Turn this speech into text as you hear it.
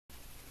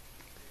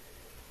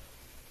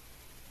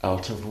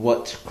Out of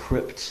what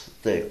crypt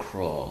they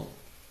crawl,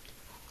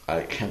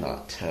 I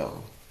cannot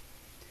tell.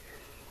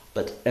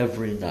 But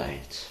every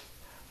night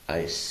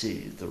I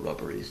see the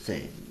rubbery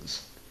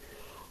things,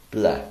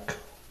 black,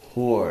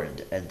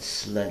 horned, and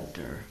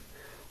slender,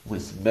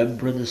 with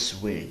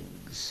membranous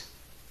wings.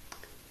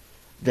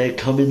 They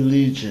come in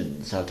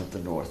legions out of the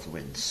north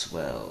wind's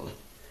swell,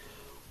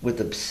 with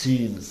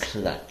obscene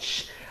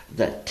clutch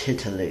that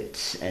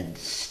titillates and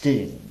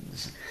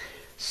stings,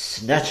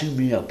 snatching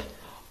me up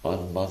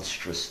on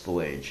monstrous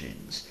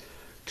voyagings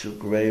to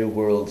grey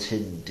worlds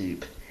hidden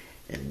deep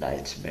in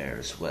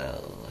nightmare's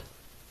well.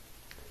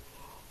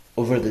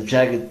 Over the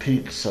jagged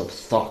peaks of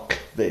Thok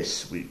they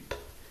sweep,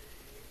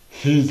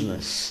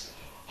 heedless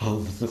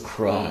of the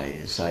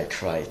cries I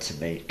try to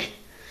make,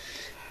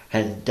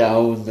 and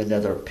down the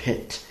nether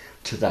pit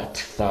to that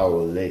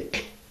foul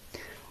lake,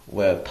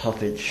 where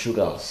puffed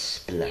sugar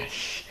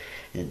splash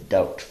in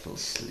doubtful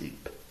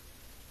sleep.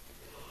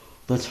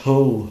 But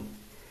oh,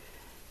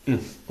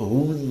 if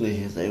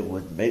only they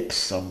would make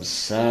some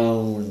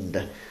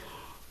sound,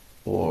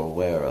 or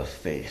wear a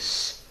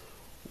face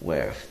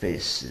where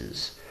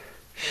faces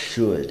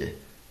should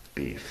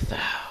be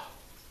found.